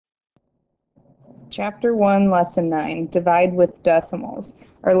Chapter 1, Lesson 9, Divide with Decimals.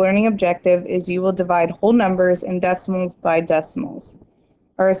 Our learning objective is you will divide whole numbers and decimals by decimals.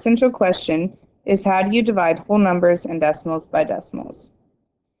 Our essential question is how do you divide whole numbers and decimals by decimals?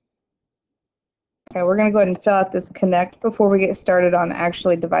 Okay, we're going to go ahead and fill out this connect before we get started on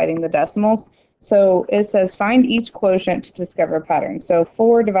actually dividing the decimals. So it says find each quotient to discover a pattern. So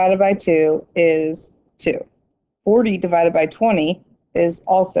 4 divided by 2 is 2. 40 divided by 20 is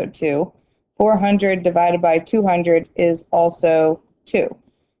also 2. 400 divided by 200 is also 2.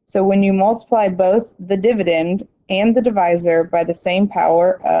 So when you multiply both the dividend and the divisor by the same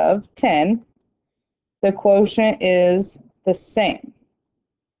power of 10, the quotient is the same.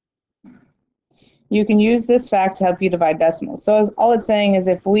 You can use this fact to help you divide decimals. So all it's saying is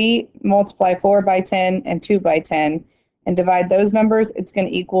if we multiply 4 by 10 and 2 by 10 and divide those numbers, it's going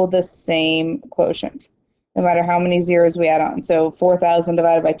to equal the same quotient, no matter how many zeros we add on. So 4,000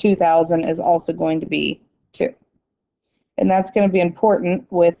 divided by 2,000 is also going to be 2. And that's going to be important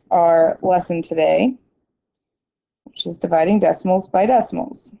with our lesson today, which is dividing decimals by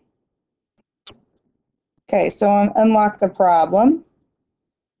decimals. Okay, so on Unlock the Problem,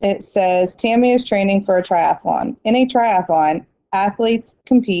 it says Tammy is training for a triathlon. In a triathlon, athletes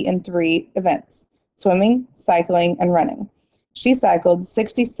compete in 3 events: swimming, cycling, and running. She cycled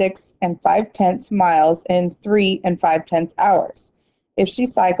 66 5/10 miles in 3 5/10 hours. If she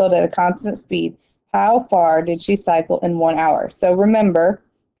cycled at a constant speed, how far did she cycle in 1 hour? So remember,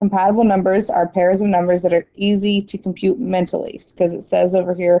 compatible numbers are pairs of numbers that are easy to compute mentally, because it says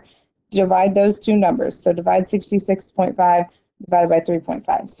over here, divide those two numbers. So divide 66.5 divided by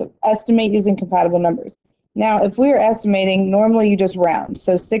 3.5. So estimate using compatible numbers. Now, if we are estimating, normally you just round.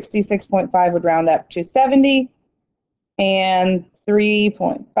 So 66.5 would round up to 70. And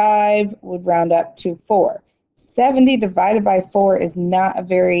 3.5 would round up to 4. 70 divided by 4 is not a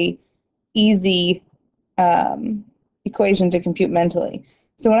very easy equation to compute mentally.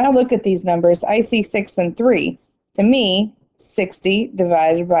 So when I look at these numbers, I see 6 and 3. To me, 60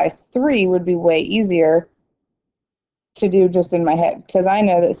 divided by 3 would be way easier to do just in my head, because I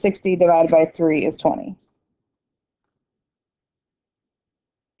know that 60 divided by 3 is 20.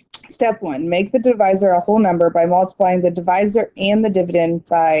 Step 1, make the divisor a whole number by multiplying the divisor and the dividend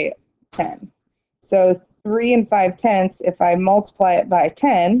by 10. So 3 5/10, if I multiply it by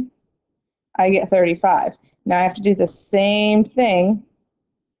 10, I get 35. Now I have to do the same thing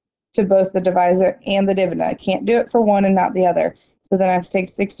to both the divisor and the dividend. I can't do it for one and not the other. So then I have to take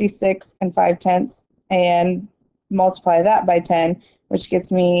 66 5/10 and multiply that by 10, which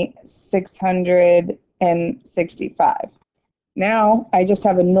gets me 665. Now I just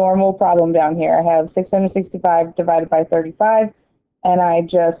have a normal problem down here. I have 665 divided by 35, and I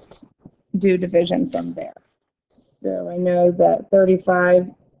just do division from there. So I know that 35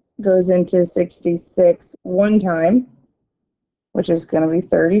 goes into 66 one time, which is going to be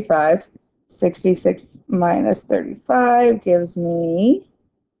 35. 66 minus 35 gives me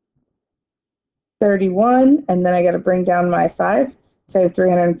 31, and then I got to bring down my 5, so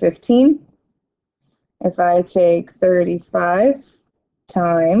 315. If I take 35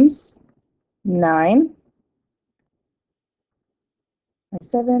 times 9,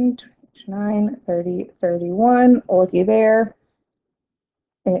 7, 9, 30, 31, looky there,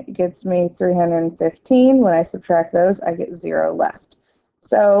 it gets me 315. When I subtract those, I get 0 left.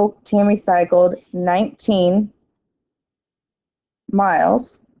 So Tammy cycled 19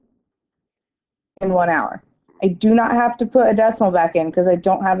 miles in 1 hour. I do not have to put a decimal back in because I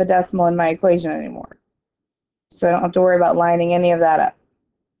don't have a decimal in my equation anymore. So I don't have to worry about lining any of that up.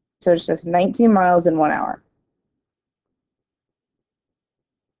 So it's just 19 miles in 1 hour.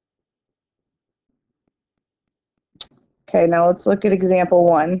 Okay, now let's look at example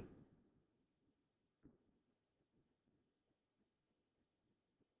 1.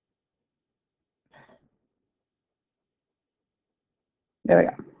 There we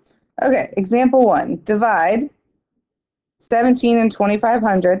go. Okay, example 1. Divide 17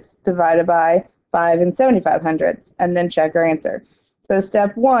 25/100 divided by 5 75/100, and then check our answer. So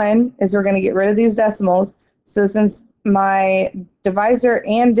step 1 is we're going to get rid of these decimals. So since my divisor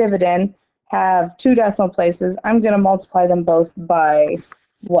and dividend have 2 decimal places, I'm going to multiply them both by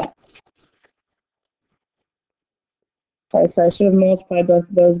what? Okay, so I should have multiplied both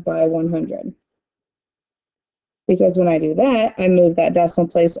of those by 100. Because when I do that, I move that decimal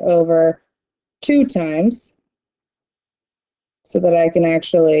place over 2 times so that I can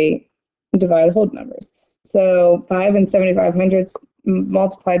actually divide whole numbers. So 5 75/100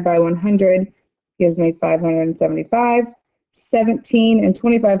 multiplied by 100 gives me 575. 17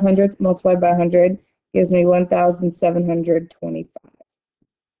 25/100 multiplied by 100 gives me 1,725.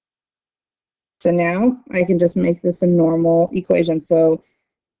 So now I can just make this a normal equation. So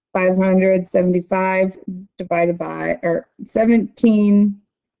 575 divided by, or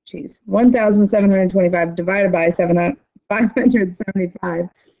 1,725 divided by 575.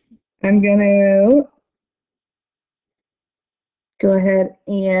 I'm going to go ahead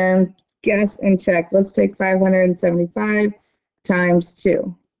and guess and check. Let's take 575 times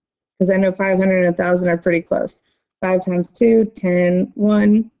 2, because I know 500 and 1,000 are pretty close. 5 times 2, 10,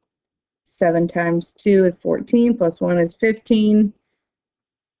 1. 7 times 2 is 14, plus 1 is 15.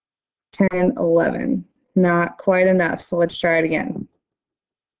 10, 11. Not quite enough, so let's try it again.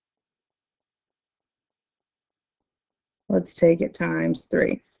 Let's take it times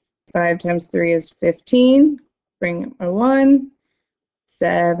 3. 5 times 3 is 15. Bring up my 1.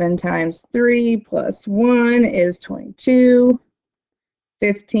 7 times 3 plus 1 is 22.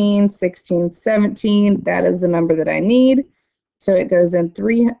 15, 16, 17. That is the number that I need. So it goes in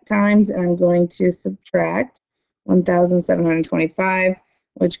 3 times, and I'm going to subtract 1,725,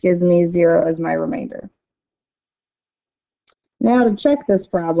 which gives me 0 as my remainder. Now to check this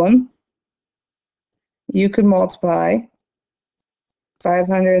problem, you could multiply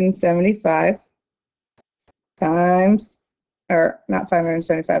 575 times, or not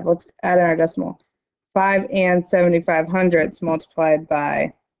 575, let's add in our decimal. 5 and 75 hundredths multiplied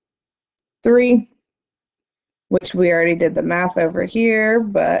by 3, which we already did the math over here,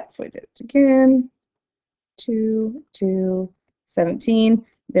 but if we did it again, 2, 2, 17,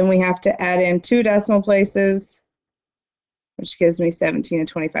 then we have to add in 2 decimal places, which gives me 17 and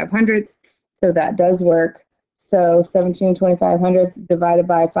 25 hundredths. So that does work. So 17 and 25 hundredths divided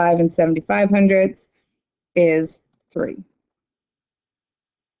by 5 and 75 hundredths is 3.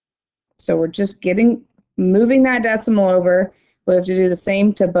 So we're just moving that decimal over. We have to do the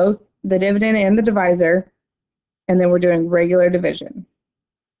same to both the dividend and the divisor, and then we're doing regular division.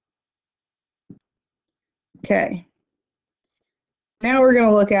 Okay. Now we're going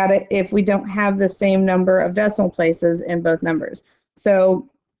to look at it if we don't have the same number of decimal places in both numbers. So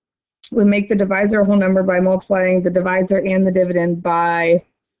we make the divisor a whole number by multiplying the divisor and the dividend by,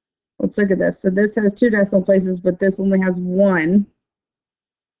 let's look at this. So this has 2 decimal places, but this only has 1.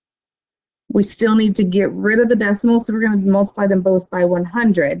 We still need to get rid of the decimal, so we're going to multiply them both by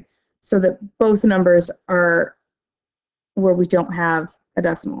 100 so that both numbers are where we don't have a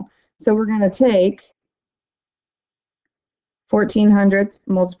decimal. So we're going to take 14 hundredths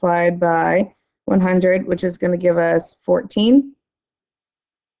multiplied by 100, which is going to give us 14.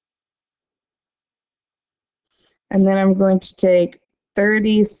 And then I'm going to take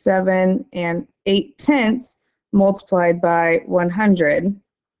 37 and 8/10 multiplied by 100.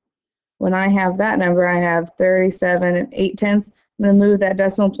 When I have that number, I have 37 and 8/10. I'm going to move that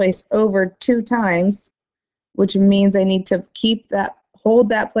decimal place over 2 times, which means I need to hold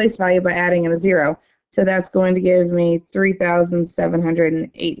that place value by adding in a 0. So that's going to give me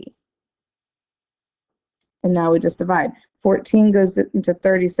 3,780. And now we just divide. 14 goes into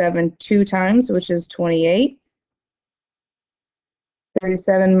 37 2 times, which is 28.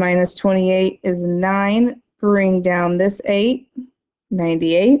 37 minus 28 is 9. Bring down this 8,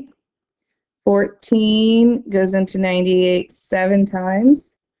 98. 14 goes into 98 7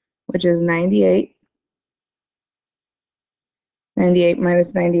 times, which is 98. 98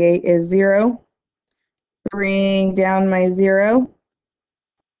 minus 98 is 0. Bring down my 0.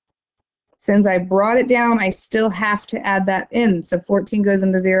 Since I brought it down, I still have to add that in. So 14 goes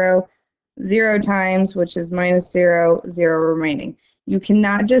into 0, 0 times, which is minus 0, 0 remaining. You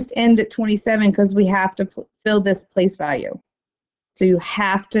cannot just end at 27 because we have to fill this place value. So you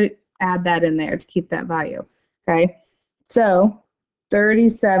have to add that in there to keep that value. Okay, so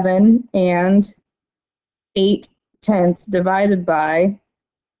 37 and 8/10 divided by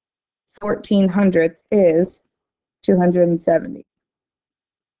 14 hundredths is 270.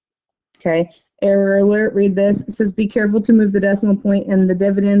 Okay, error alert, read this. It says be careful to move the decimal point in the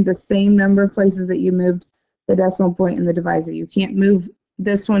dividend the same number of places that you moved the decimal point in the divisor. You can't move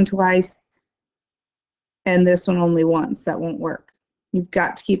this one twice and this one only once. That won't work. You've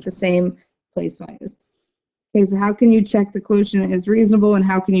got to keep the same place values. Okay, so how can you check the quotient is reasonable and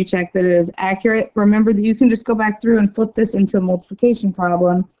how can you check that it is accurate? Remember that you can just go back through and flip this into a multiplication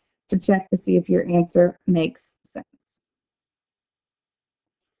problem to check to see if your answer makes sense.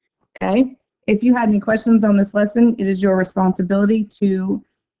 Okay, if you had any questions on this lesson, it is your responsibility to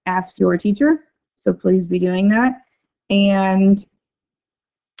ask your teacher, so please be doing that. And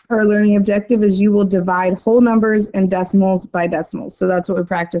our learning objective is you will divide whole numbers and decimals by decimals, so that's what we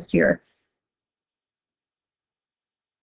practiced here.